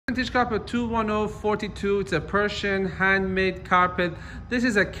Vintage carpet 21042. It's a Persian handmade carpet. This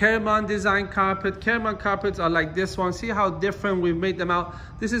is a Kerman design carpet. Kerman carpets are like this one. See how different we made them out.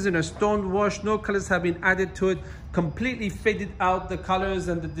 This is in a stone wash. No colors have been added to it. Completely faded out the colors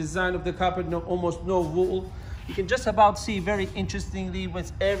and the design of the carpet. No, almost no wool. You can just about see very interestingly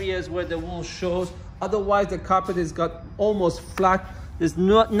with areas where the wool shows. Otherwise, the carpet has got almost flat. There's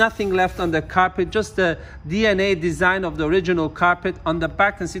nothing left on the carpet, just the DNA design of the original carpet. On the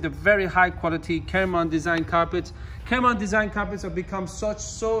back, you can see the very high quality Kerman design carpets. Kerman design carpets have become so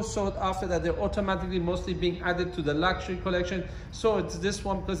sought after that they're automatically mostly being added to the luxury collection. So it's this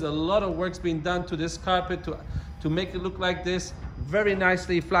one because a lot of work's been done to this carpet to make it look like this. Very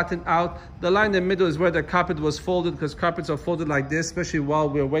nicely flattened out. The line in the middle is where the carpet was folded, because carpets are folded like this, especially while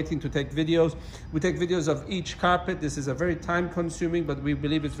we're waiting to take videos. We take videos of each carpet. This is a very time consuming, but we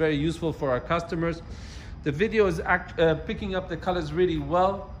believe it's very useful for our customers. The video is picking up the colors really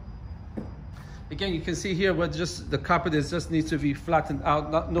well. Again, you can see here where just the carpet just needs to be flattened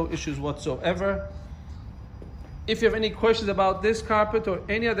out, no issues whatsoever. If you have any questions about this carpet or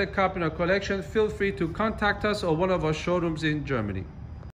any other carpet in our collection, feel free to contact us or one of our showrooms in Germany.